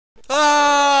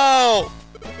Oh!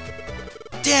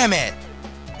 Damn it!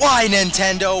 Why,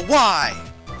 Nintendo? Why?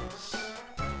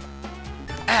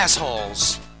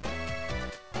 Assholes!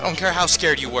 I don't care how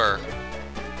scared you were.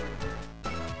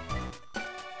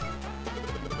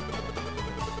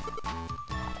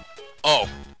 Oh,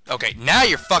 okay, now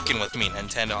you're fucking with me,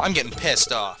 Nintendo. I'm getting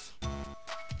pissed off.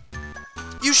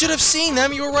 You should have seen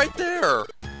them, you were right there.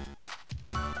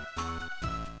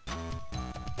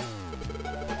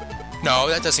 No,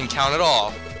 that doesn't count at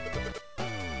all.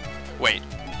 Wait.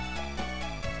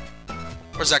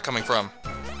 Where's that coming from?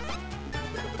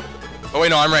 Oh wait,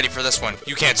 no, I'm ready for this one.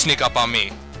 You can't sneak up on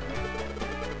me.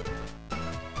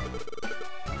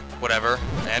 Whatever.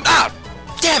 And ah!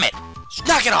 Damn it!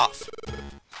 Knock it off!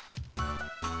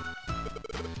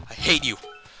 I hate you.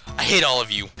 I hate all of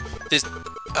you. This...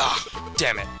 ah,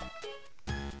 damn it.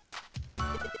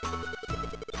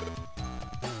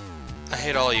 I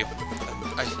hate all of you.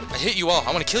 I hate you all.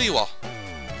 I want to kill you all.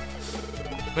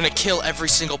 I'm gonna kill every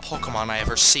single Pokemon I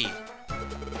ever see.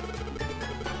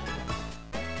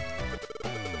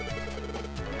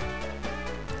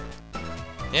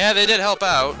 Yeah, they did help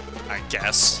out, I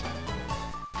guess.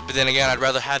 But then again, I'd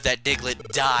rather have that Diglett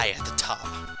die at the top.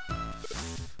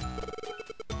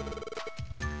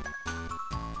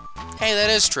 Hey, that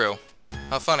is true.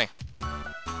 How funny.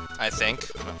 I think.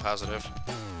 I'm not positive.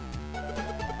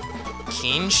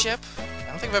 Kinship?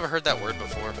 I don't think I've ever heard that word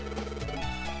before.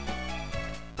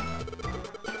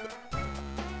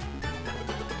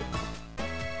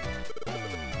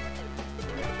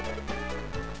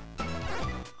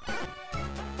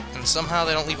 And somehow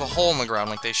they don't leave a hole in the ground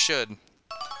like they should.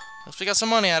 Unless we got some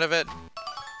money out of it.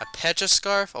 A Pecha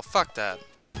Scarf? Oh, fuck that.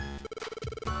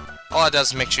 All it does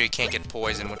is make sure you can't get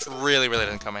poisoned, which really, really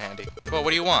doesn't come in handy. Well, what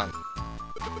do you want?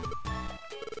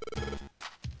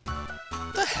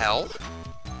 The hell?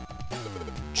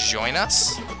 Join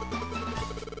us?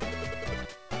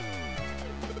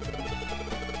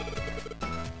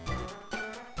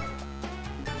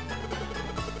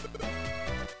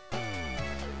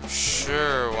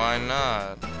 Sure, why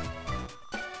not?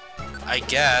 I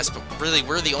guess, but really,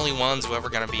 we're the only ones who are ever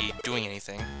gonna be doing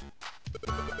anything.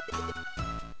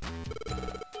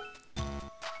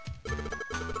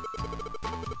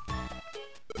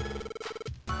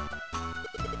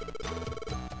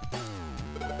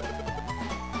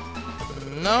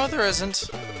 No, there isn't.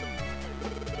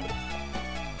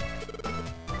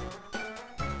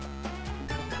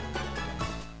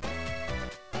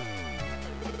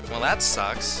 Well, that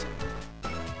sucks.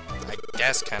 I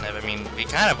guess, kind of. I mean, we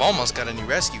kind of almost got a new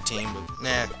rescue team, but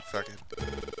nah, fuck it.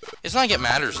 It's not like it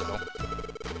matters, though.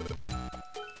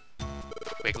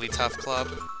 Wigglytuff Club.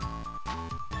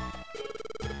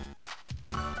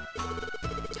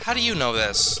 How do you know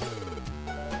this?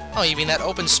 Oh, you mean that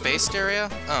open spaced area?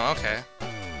 Oh, okay.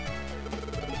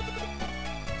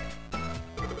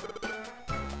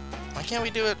 Why can't we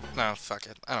do it? No, fuck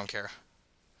it. I don't care.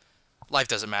 Life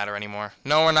doesn't matter anymore.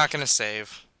 No, we're not gonna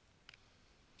save.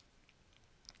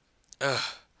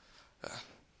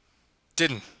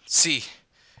 Didn't see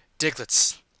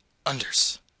Diglett's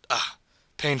unders. Ah,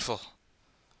 painful.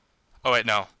 Oh wait,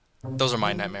 no. Those are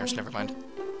my nightmares, never mind.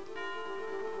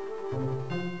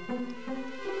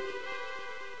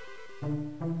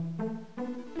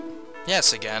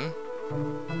 Yes, again.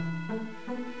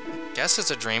 Guess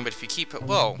it's a dream, but if you keep it...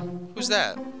 Whoa, who's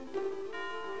that?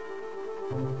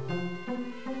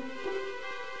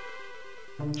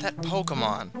 That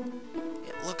Pokemon.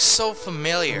 It looks so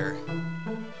familiar.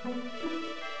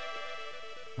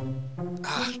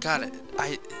 Ah, got it.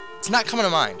 It's not coming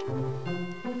to mind.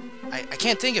 I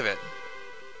can't think of it.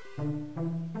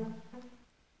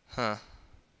 Huh.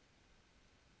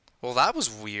 Well, that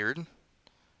was weird.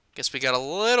 Guess we got a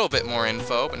little bit more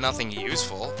info, but nothing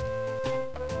useful.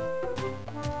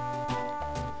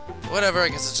 Whatever, I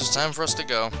guess it's just time for us to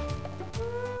go.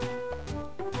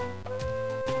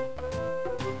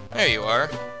 There you are.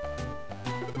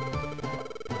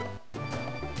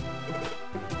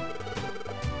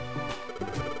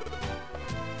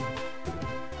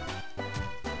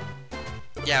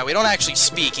 Yeah, we don't actually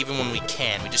speak even when we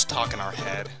can. We just talk in our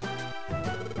head.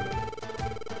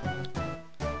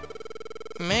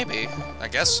 Maybe. I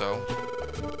guess so.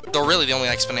 Though really the only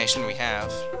explanation we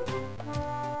have.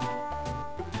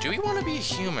 Do we want to be a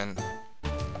human?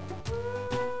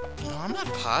 No, I'm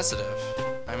not positive.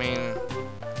 I mean,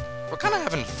 we're kind of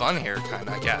having fun here,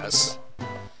 I guess.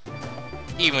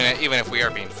 Even if we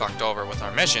are being fucked over with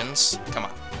our missions. Come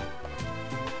on.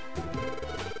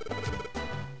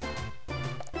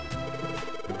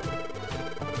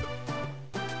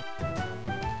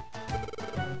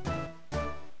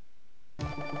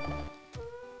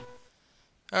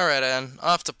 Alright, and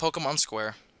off to Pokemon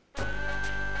Square.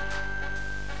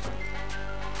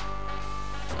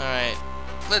 Alright,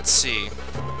 let's see.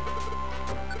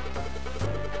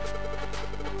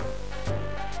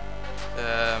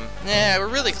 Yeah, we're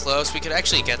really close. We could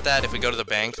actually get that if we go to the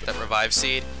bank, that revive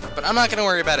seed. But I'm not going to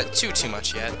worry about it too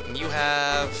much yet. And you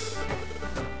have...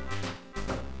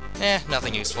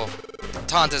 nothing useful.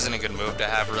 Taunt isn't a good move to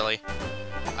have, really.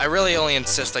 I really only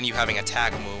insist on you having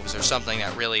attack moves or something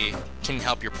that really can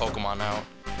help your Pokemon out.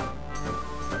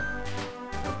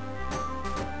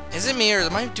 Is it me, or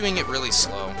am I doing it really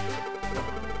slow?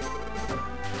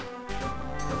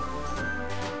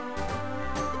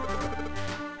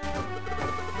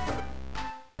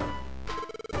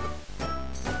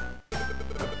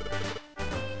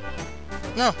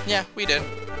 No, yeah, we did.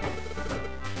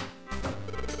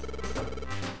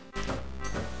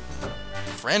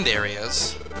 Friend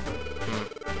areas?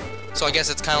 So I guess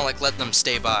it's kind of like letting them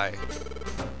stay by.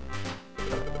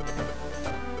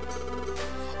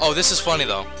 Oh, this is funny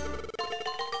though.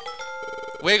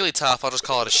 Wigglytuff, I'll just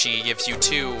call it a she, gives you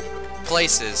 2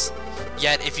 places.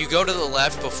 Yet, if you go to the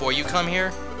left before you come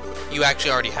here, you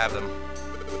actually already have them.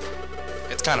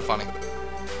 It's kind of funny.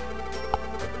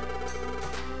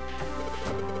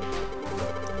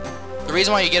 The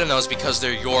reason why you get them though is because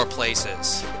they're your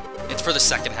places. It's for the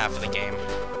second half of the game.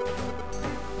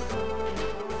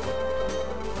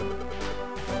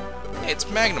 Hey, it's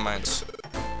Magnemites.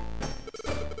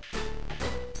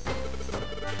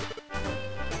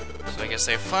 So I guess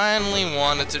they finally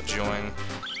wanted to join.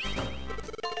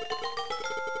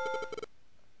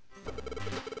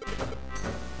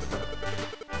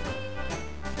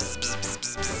 Bzz, bzz, bzz,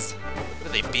 bzz, bzz. Are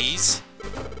they bees?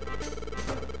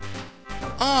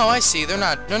 Oh, I see. They're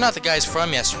not the guys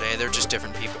from yesterday. They're just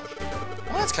different people.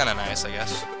 Well, that's kind of nice, I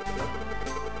guess.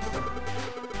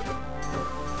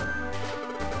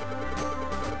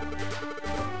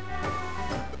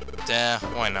 Yeah,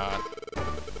 why not?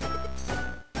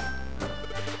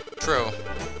 True.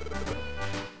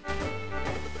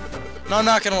 No, I'm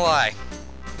not gonna lie.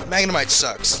 Magnemite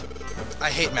sucks. I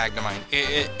hate Magnemite.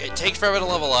 It takes forever to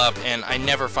level up, and I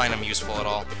never find him useful at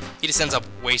all. He just ends up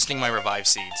wasting my revive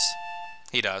seeds.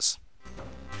 He does.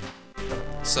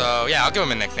 So, yeah, I'll give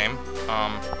him a nickname.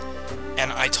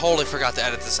 And I totally forgot to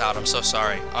edit this out. I'm so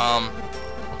sorry.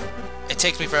 It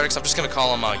takes me forever because I'm just going to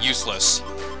call him useless.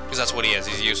 Because that's what he is.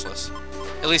 He's useless.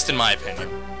 At least in my opinion.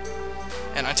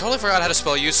 And I totally forgot how to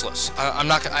spell useless.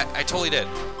 I totally did.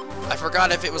 I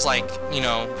forgot if it was like, you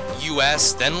know,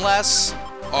 US then less,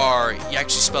 or you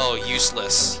actually spell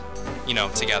useless, you know,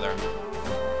 together.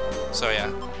 So,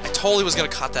 yeah. I totally was gonna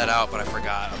cut that out, but I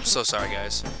forgot. I'm so sorry,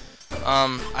 guys.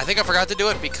 I think I forgot to do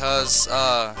it because,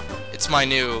 it's my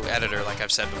new editor, like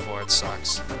I've said before. It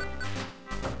sucks.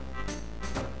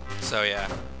 So, yeah.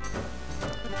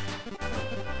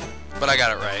 But I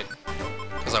got it right.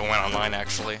 Because I went online,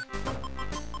 actually.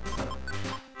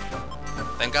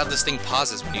 Thank God this thing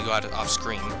pauses when you go out off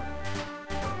screen.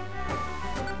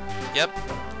 Yep.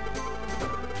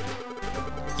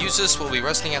 Useless will be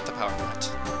resting at the power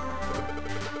plant.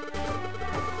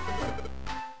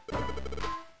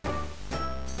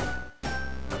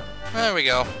 There we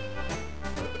go.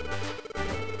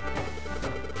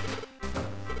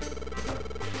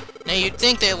 Now you'd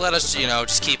think they'd let us, you know,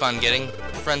 just keep on getting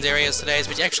friends areas today,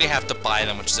 but you actually have to buy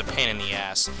them, which is a pain in the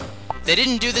ass. They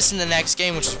didn't do this in the next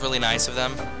game, which is really nice of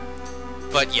them.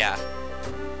 But yeah.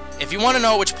 If you want to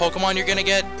know which Pokemon you're gonna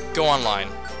get, go online.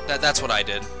 That's what I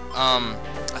did.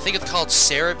 I think it's called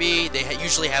Cerebi. They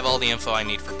usually have all the info I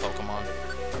need for Pokemon.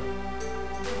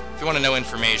 If you want to know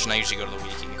information, I usually go to the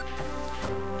wiki.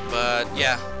 But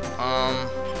yeah,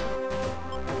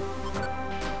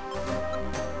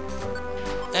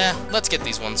 let's get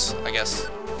these ones, I guess.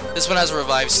 This one has a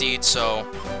revive seed, so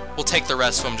we'll take the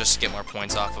rest of them just to get more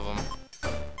points off of them.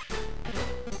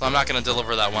 Well, I'm not going to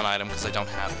deliver that one item because I don't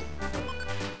have it.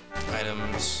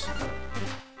 Items.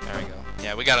 There we go.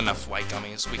 Yeah, we got enough white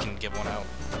gummies. We can give one out.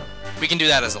 We can do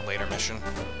that as a later mission.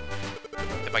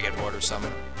 If I get bored or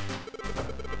something.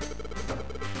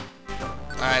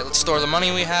 Alright, let's store the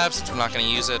money we have since we're not going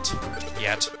to use it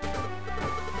yet.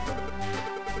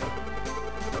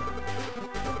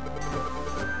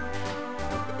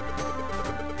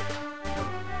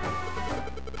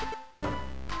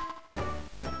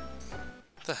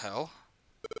 What the hell?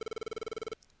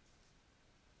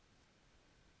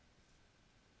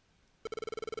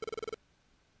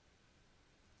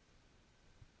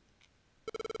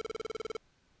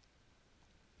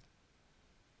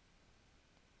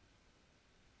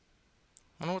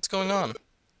 I don't know what's going on.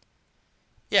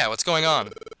 Yeah, what's going on?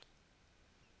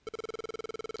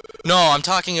 No, I'm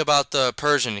talking about the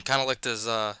Persian. He kind of licked his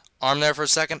arm there for a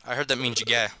second. I heard that means you're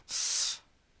gay.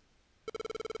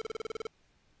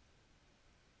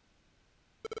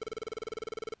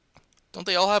 Don't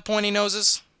they all have pointy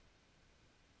noses?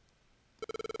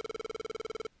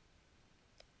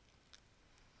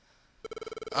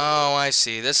 Oh, I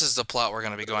see. This is the plot we're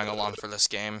going to be going along for this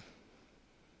game.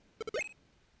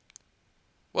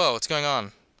 Whoa, what's going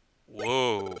on?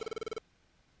 Whoa.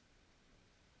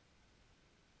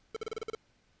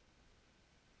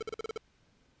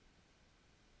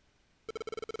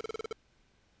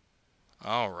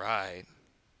 Alright.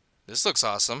 This looks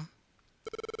awesome.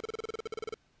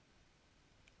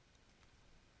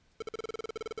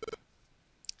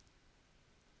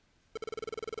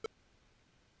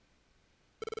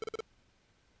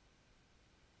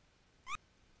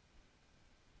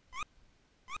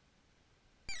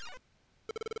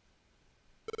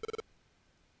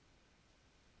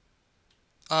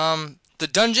 The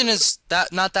dungeon is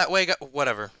not that way.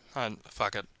 Whatever.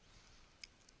 Fuck it.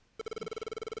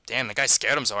 Damn, the guy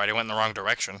scared him so hard he went in the wrong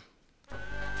direction.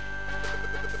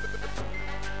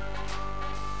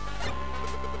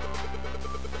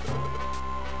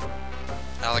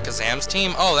 Alakazam's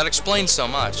team? Oh, that explains so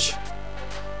much.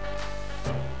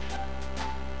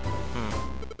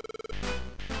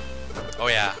 Oh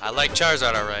yeah, I like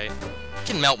Charizard alright.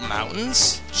 Can melt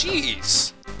mountains?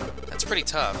 Jeez. That's pretty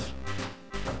tough.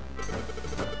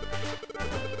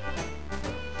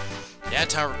 Yeah,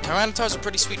 Tyranitar's a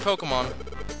pretty sweet Pokemon.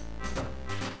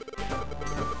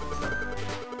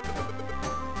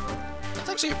 That's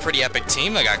actually a pretty epic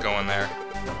team they got going there.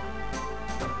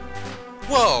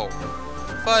 Whoa!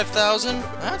 5,000?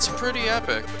 That's pretty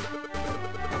epic.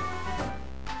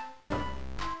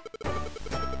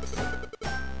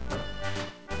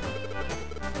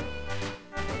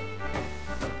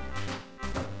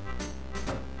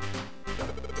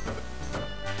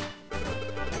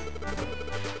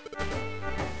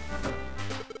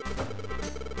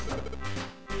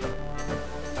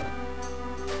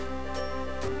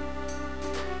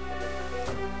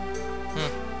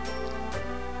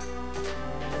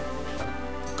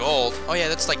 Gold? Oh yeah,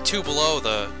 that's like 2 below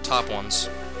the top ones.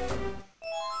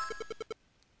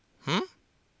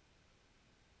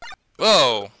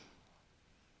 Whoa!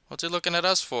 What's he looking at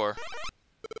us for?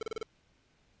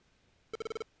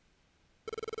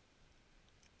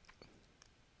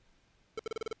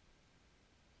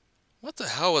 What the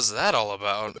hell was that all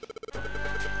about?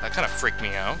 That kind of freaked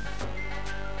me out.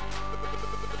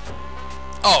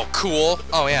 Oh, cool!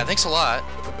 Oh yeah, thanks a lot.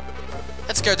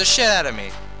 That scared the shit out of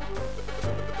me.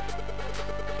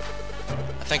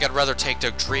 I think I'd rather take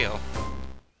Dugtrio.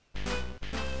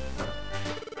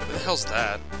 What the hell's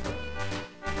that?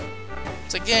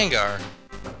 It's a Gengar.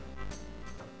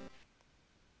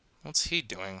 What's he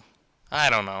doing? I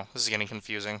don't know. This is getting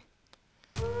confusing.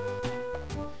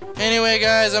 Anyway,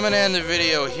 guys, I'm gonna end the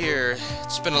video here.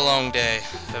 It's been a long day.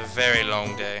 A very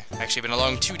long day. Actually, been a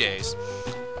long 2 days.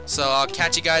 So I'll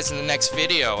catch you guys in the next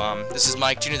video. This is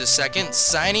Mike Jr. II,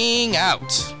 signing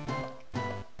out.